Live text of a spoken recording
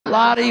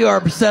lot of you are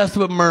obsessed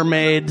with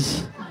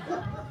mermaids.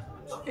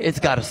 It's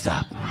got to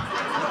stop.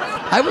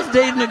 I was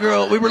dating a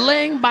girl. We were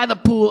laying by the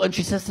pool, and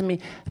she says to me,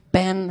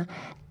 Ben,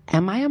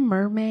 am I a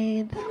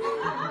mermaid?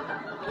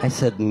 I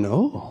said,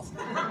 no.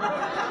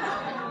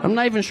 I'm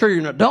not even sure you're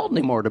an adult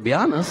anymore, to be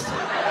honest.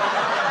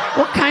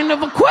 What kind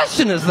of a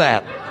question is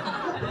that?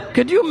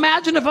 Could you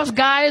imagine if us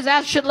guys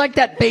asked shit like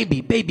that?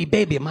 Baby, baby,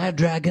 baby, am I a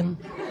dragon?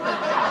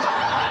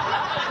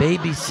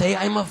 Baby, say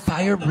I'm a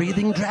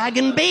fire-breathing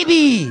dragon,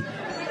 baby.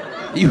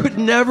 You would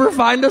never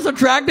find us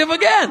attractive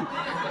again.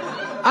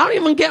 I don't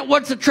even get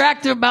what's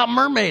attractive about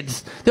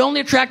mermaids. The only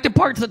attractive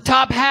part's the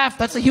top half.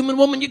 That's a human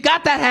woman. You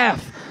got that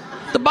half.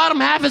 The bottom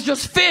half is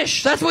just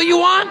fish. That's what you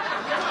want?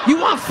 You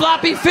want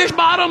floppy fish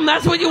bottom?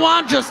 That's what you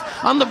want? Just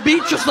on the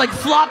beach, just like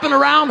flopping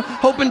around,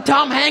 hoping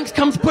Tom Hanks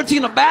comes, puts you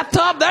in a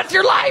bathtub? That's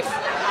your life?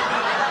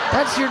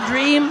 That's your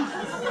dream?